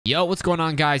Yo, what's going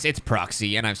on, guys? It's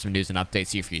Proxy, and I have some news and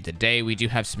updates here for you today. We do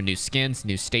have some new skins,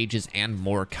 new stages, and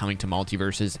more coming to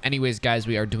Multiverses. Anyways, guys,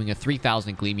 we are doing a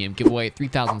 3,000 Gleamium giveaway,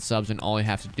 3,000 subs, and all you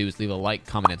have to do is leave a like,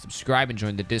 comment, and subscribe, and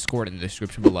join the Discord in the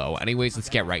description below. Anyways, let's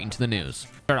get right into the news.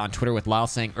 Start on Twitter with Lyle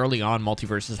saying early on,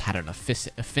 Multiverses had an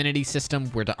affinity system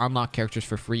where to unlock characters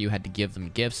for free, you had to give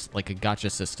them gifts, like a gacha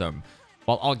system.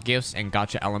 While all gifts and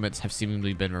gacha elements have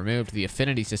seemingly been removed, the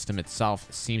affinity system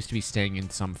itself seems to be staying in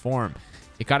some form.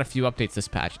 It got a few updates this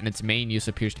patch, and its main use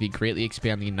appears to be greatly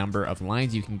expanding the number of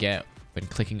lines you can get when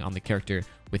clicking on the character,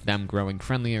 with them growing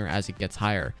friendlier as it gets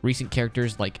higher. Recent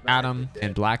characters like Atom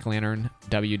and Black Lantern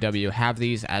WW have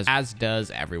these, as does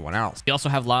everyone else. We also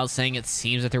have Lyle saying it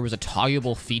seems that there was a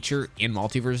toggleable feature in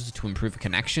Multiverses to improve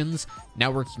connections.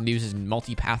 Networking uses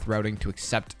multipath routing to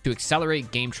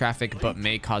accelerate game traffic, but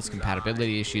may cause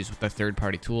compatibility issues with the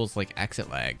third-party tools like exit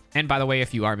lag. And by the way,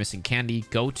 if you are missing candy,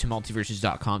 go to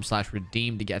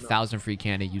multiverses.com/redeem to get 1,000 free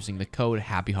candy using the code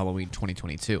Happy Halloween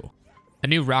 2022. A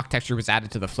new rock texture was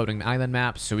added to the floating island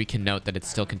map, so we can note that it's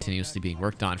still continuously being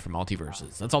worked on for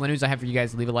Multiverses. That's all the news I have for you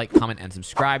guys. Leave a like, comment, and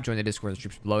subscribe. Join the Discord in the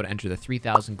description below to enter the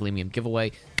 3,000 Gleamium giveaway.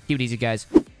 Keep it easy, guys.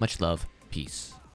 Much love. Peace.